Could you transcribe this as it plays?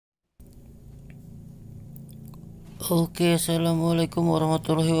Oke, assalamualaikum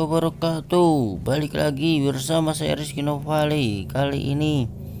warahmatullahi wabarakatuh. Balik lagi bersama saya Rizky Novali. Kali ini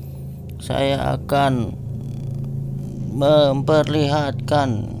saya akan memperlihatkan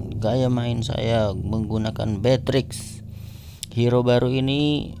gaya main saya menggunakan Beatrix. Hero baru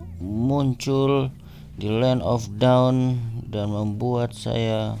ini muncul di Land of Dawn dan membuat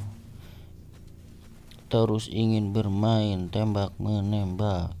saya terus ingin bermain tembak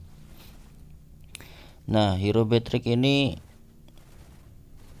menembak. Nah, hero Beatrix ini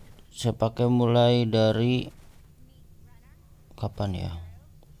saya pakai mulai dari kapan ya?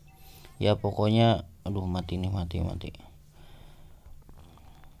 Ya pokoknya aduh mati.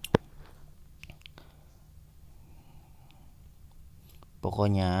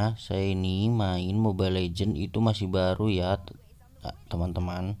 Pokoknya saya ini main Mobile Legend itu masih baru ya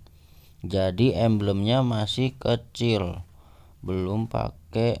teman-teman. Jadi emblemnya masih kecil, belum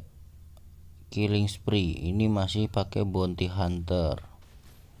pakai killing spree. Ini masih pakai bounty hunter.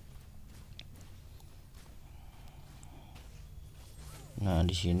 Nah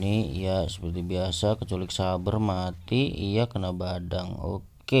di sini ya seperti biasa keculik sabar mati, iya kena badang.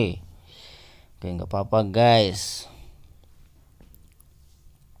 Oke nggak apa-apa guys,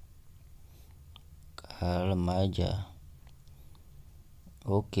 kalem aja.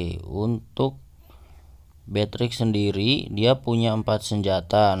 Oke, untuk Beatrix sendiri dia punya 4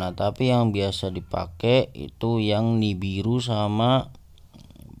 senjata. Nah tapi yang biasa dipakai itu yang nibiru sama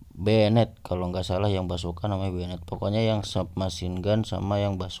bayonet, kalau nggak salah yang basoka namanya bayonet. Pokoknya yang submachine gun sama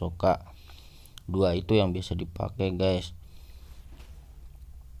yang basoka, dua itu yang biasa dipakai guys.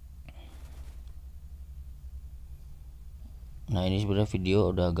 Nah ini sebenarnya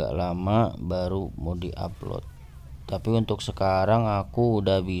video udah agak lama baru mau diupload, tapi untuk sekarang aku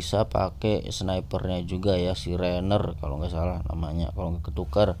udah bisa pakai snipernya juga ya, si Renner kalau nggak salah namanya, kalau nggak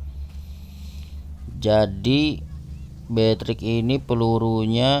ketukar. Jadi Beatrix ini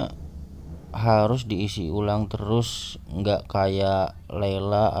pelurunya harus diisi ulang terus, nggak kayak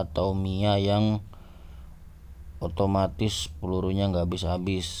Layla atau Mia yang otomatis pelurunya nggak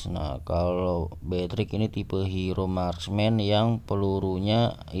habis-habis. Nah kalau Beatrix ini tipe hero marksman yang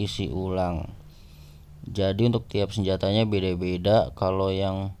pelurunya isi ulang. Jadi untuk tiap senjatanya beda-beda. Kalau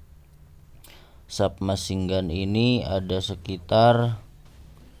yang submachine gun ini ada sekitar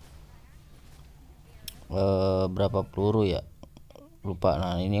berapa peluru ya, lupa.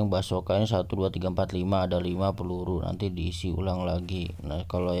 Nah ini yang basoka ini 1 2 3 4 5, ada 5 peluru, nanti diisi ulang lagi. Nah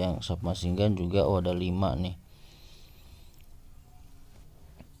kalau yang submachine gun juga ada 5 nih.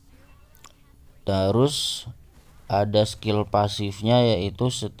 Terus ada skill pasifnya,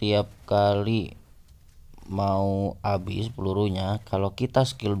 yaitu setiap kali mau habis pelurunya, kalau kita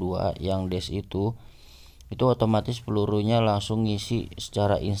skill 2 yang dash itu otomatis pelurunya langsung ngisi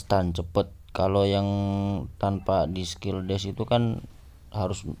secara instan cepet. Kalau yang tanpa di skill dash itu kan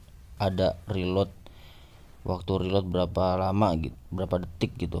harus ada reload, waktu reload berapa lama gitu, berapa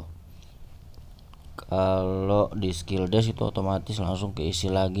detik gitu. Kalau di skill dash itu otomatis langsung keisi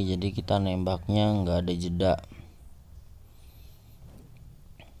lagi, jadi kita nembaknya nggak ada jeda.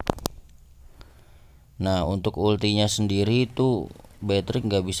 Nah untuk ultinya sendiri itu Beatrix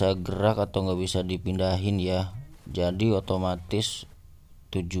nggak bisa gerak atau nggak bisa dipindahin ya, jadi otomatis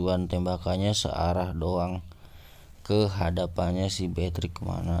tujuan tembakannya searah doang ke hadapannya si Beatrix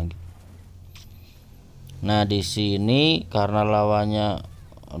kemana gitu. Nah di sini karena lawannya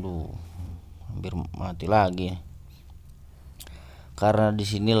aduh hampir mati lagi, karena di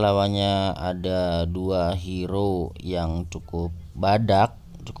sini lawannya ada dua hero yang cukup badak,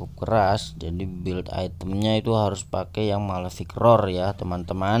 cukup keras, jadi build itemnya itu harus pakai yang Malefic Roar ya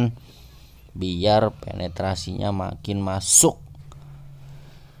teman-teman, biar penetrasinya makin masuk,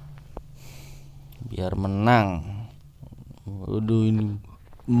 biar menang. Waduh ini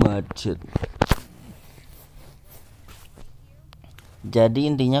macet. Jadi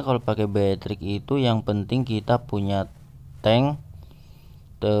intinya kalau pakai Beatrix itu yang penting kita punya tank,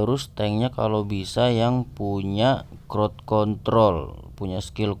 terus tanknya kalau bisa yang punya crowd control, punya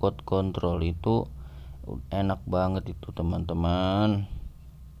skill crowd control, itu enak banget itu teman-teman.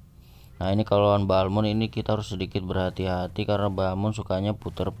 Nah ini kalau lawan Balmon ini kita harus sedikit berhati-hati karena Balmon sukanya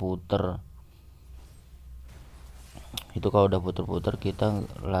puter-puter. Itu kalau udah puter-puter kita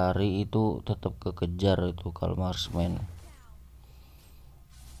lari itu tetap kekejar itu kalau marksman.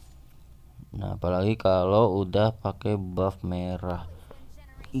 Nah apalagi kalau udah pakai buff merah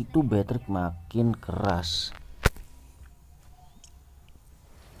itu Beatrix makin keras.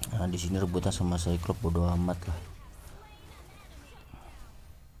 Nah di sini rebutan sama Cyclops bodo amat lah.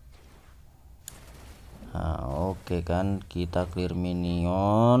 Nah oke kan kita clear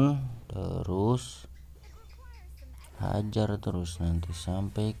minion, terus hajar terus nanti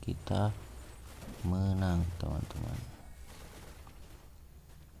sampai kita menang teman-teman.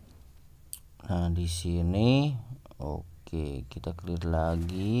 Nah di sini oke, kita clear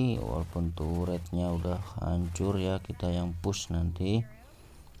lagi walaupun turretnya udah hancur ya, kita yang push nanti.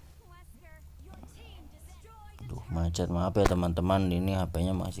 Aduh macet, maaf ya teman-teman, ini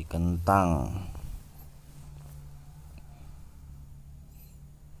HP-nya masih kentang.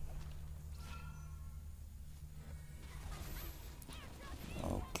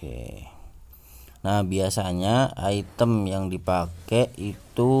 Oke. Nah biasanya item yang dipakai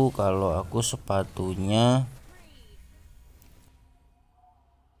itu kalau aku sepatunya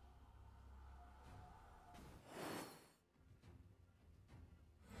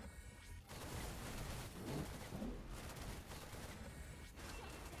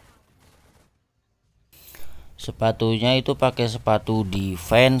itu pakai sepatu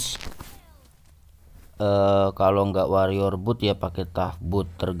defense. Kalau nggak warrior boot ya pakai tough boot,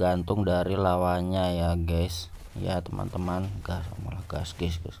 tergantung dari lawannya ya guys. Ya teman-teman, gas malah gas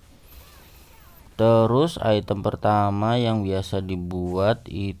guys. Terus item pertama yang biasa dibuat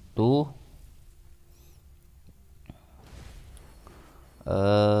itu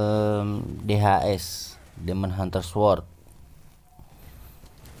DHS, Demon Hunter Sword,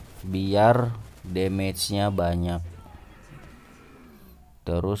 biar damage-nya banyak.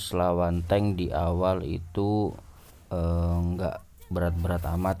 Terus lawan tank di awal itu enggak berat-berat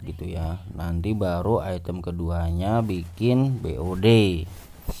amat gitu ya. Nanti baru item keduanya bikin BOD,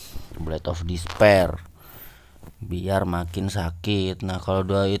 Blade of Despair, biar makin sakit. Nah kalau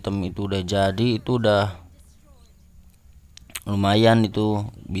dua item itu udah jadi, itu udah lumayan, itu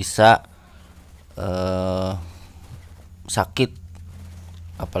bisa sakit,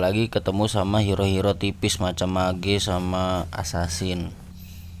 apalagi ketemu sama hero-hero tipis macam mage sama assassin.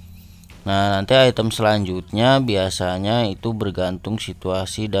 Nah nanti item selanjutnya biasanya itu bergantung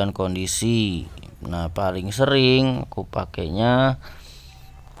situasi dan kondisi. Nah paling sering aku pakainya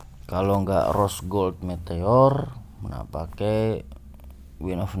kalau nggak rose gold meteor, nah pakai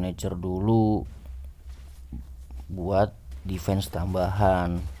wind of nature dulu buat defense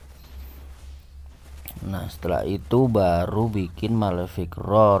tambahan. Nah setelah itu baru bikin malefic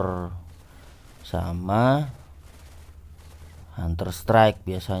roar sama hunter strike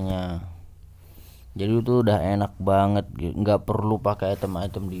biasanya. Jadi itu udah enak banget, nggak perlu pakai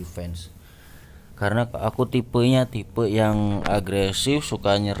item-item defense. Karena aku tipenya tipe yang agresif,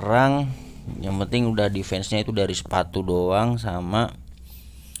 suka nyerang. Yang penting udah defense-nya itu dari sepatu doang, sama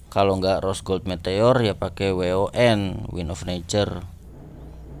kalau nggak rose gold meteor ya pakai WON, wind of nature.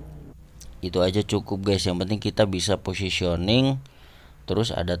 Itu aja cukup guys. Yang penting kita bisa positioning.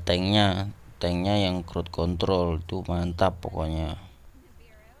 Terus ada tanknya yang crowd control, itu mantap pokoknya.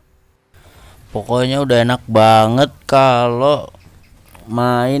 Pokoknya udah enak banget kalau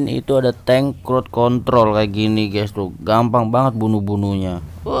main itu ada tank crowd control kayak gini guys, tuh gampang banget bunuh-bunuhnya.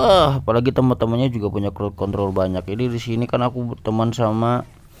 Wah, apalagi teman-temannya juga punya crowd control banyak. Jadi di sini kan aku berteman sama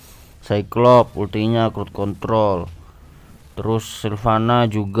Cyclops, ultinya crowd control. Terus Sylvana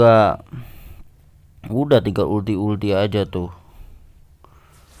juga. Udah tinggal ulti aja tuh.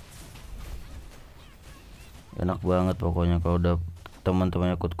 Enak banget pokoknya kalau udah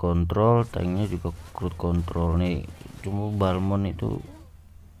teman-temannya crowd control, tanknya juga crowd control nih. Cuma Balmon itu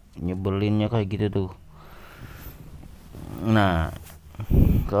nyebelinnya kayak gitu tuh. Nah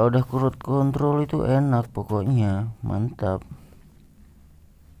kalau udah crowd control itu enak pokoknya, mantap.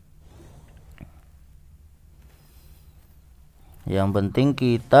 Yang penting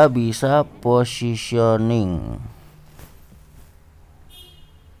kita bisa positioning.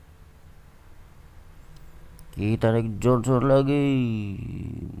 Kita naik Johnson lagi.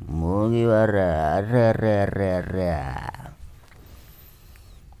 Mugiwara.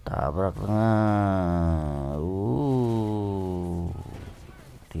 Tabrak tengah.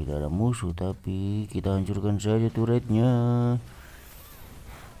 Tidak ada musuh tapi kita hancurkan saja turretnya.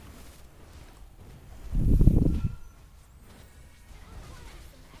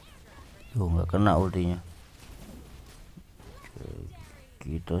 Oh nggak kena ultinya.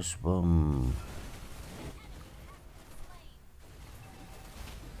 Kita spam.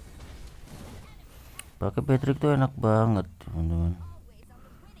 Pakai Beatrix tuh enak banget teman-teman.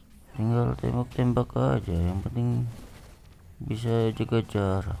 Tinggal tembak-tembak aja, yang penting bisa jaga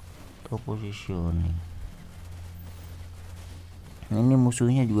jarak atau positioning. Ini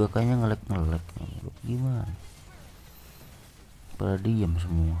musuhnya juga kayaknya ngelek gimana, pada diam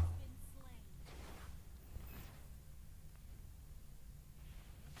semua.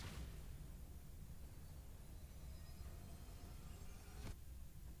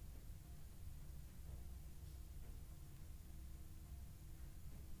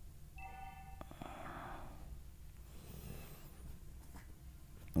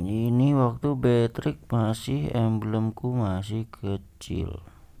 waktu Beatrix masih emblemku masih kecil.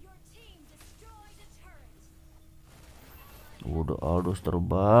 Udah Aldous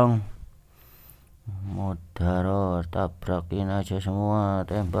terbang. Modaro tabrakin aja semua,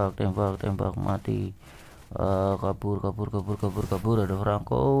 tembak mati. Kabur ada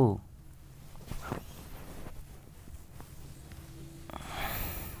Franco.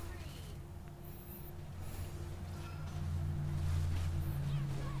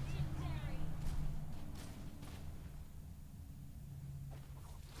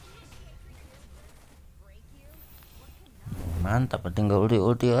 Mantap, tinggal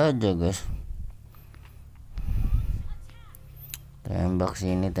ulti aja guys. Tembak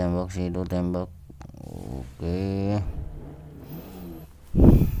sini, tembak situ, tembak. Oke.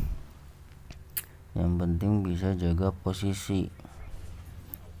 Yang penting bisa jaga posisi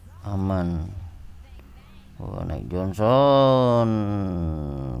aman. Naik Johnson.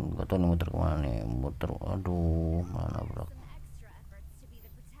 Gak tau nih muter kemana nih. Aduh, mana bro.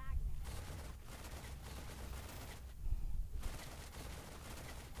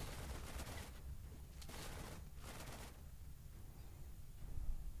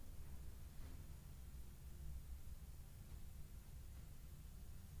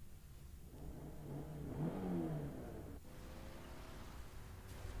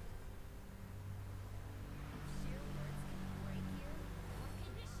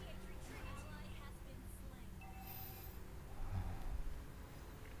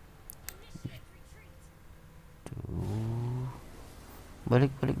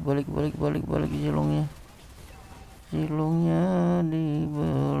 Balik silungnya di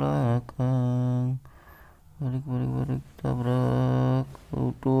belakang. Balik tabrak.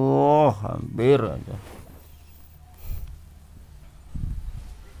 Udah hampir aja.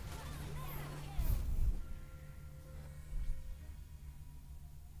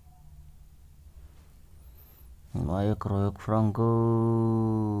 Ayo keroyok Franco.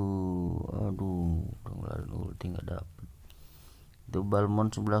 Aduh, ngeluarin ulti nggak dapet. Itu Balmon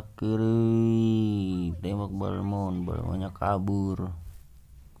sebelah kiri, tembak Balmonnya kabur.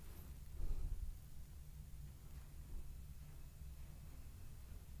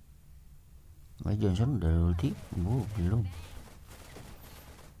 Johnson udah ulti? Belum.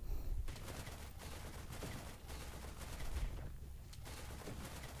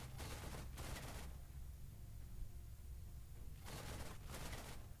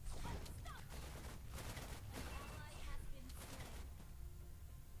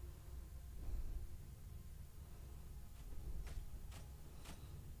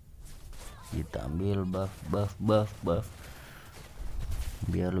 Kita ambil buff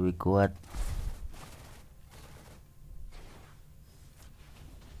biar lebih kuat.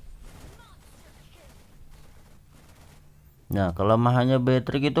 Nah, kelemahannya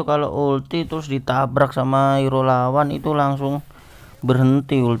Beatrix itu kalau ulti terus ditabrak sama hero lawan itu langsung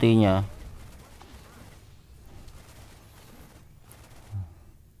berhenti ultinya.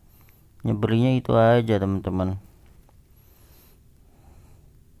 Nyebelinnya itu aja teman-teman.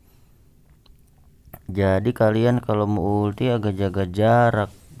 Jadi kalian kalau mau ulti agak jaga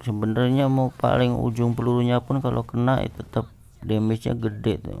jarak. Sebenarnya mau paling ujung pelurunya pun kalau kena itu tetap damage-nya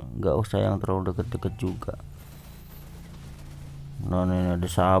gede tuh. Nggak usah yang terlalu deket-deket juga. Nah, ini ada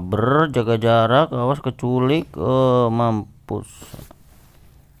saber, jaga jarak, awas keculik. Mampus.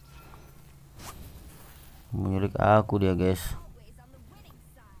 Milik aku dia guys.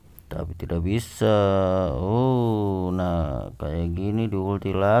 Tapi tidak bisa. Nah kayak gini di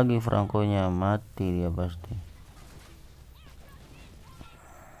ulti lagi Franco-nya, mati dia pasti.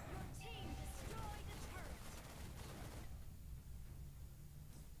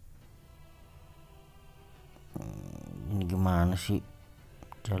 Ini gimana sih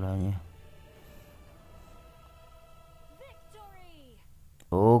jalannya?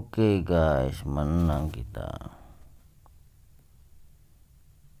 Oke guys, menang kita.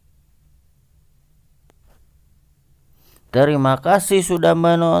 Terima kasih sudah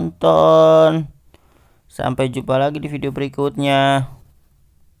menonton. Sampai jumpa lagi di video berikutnya.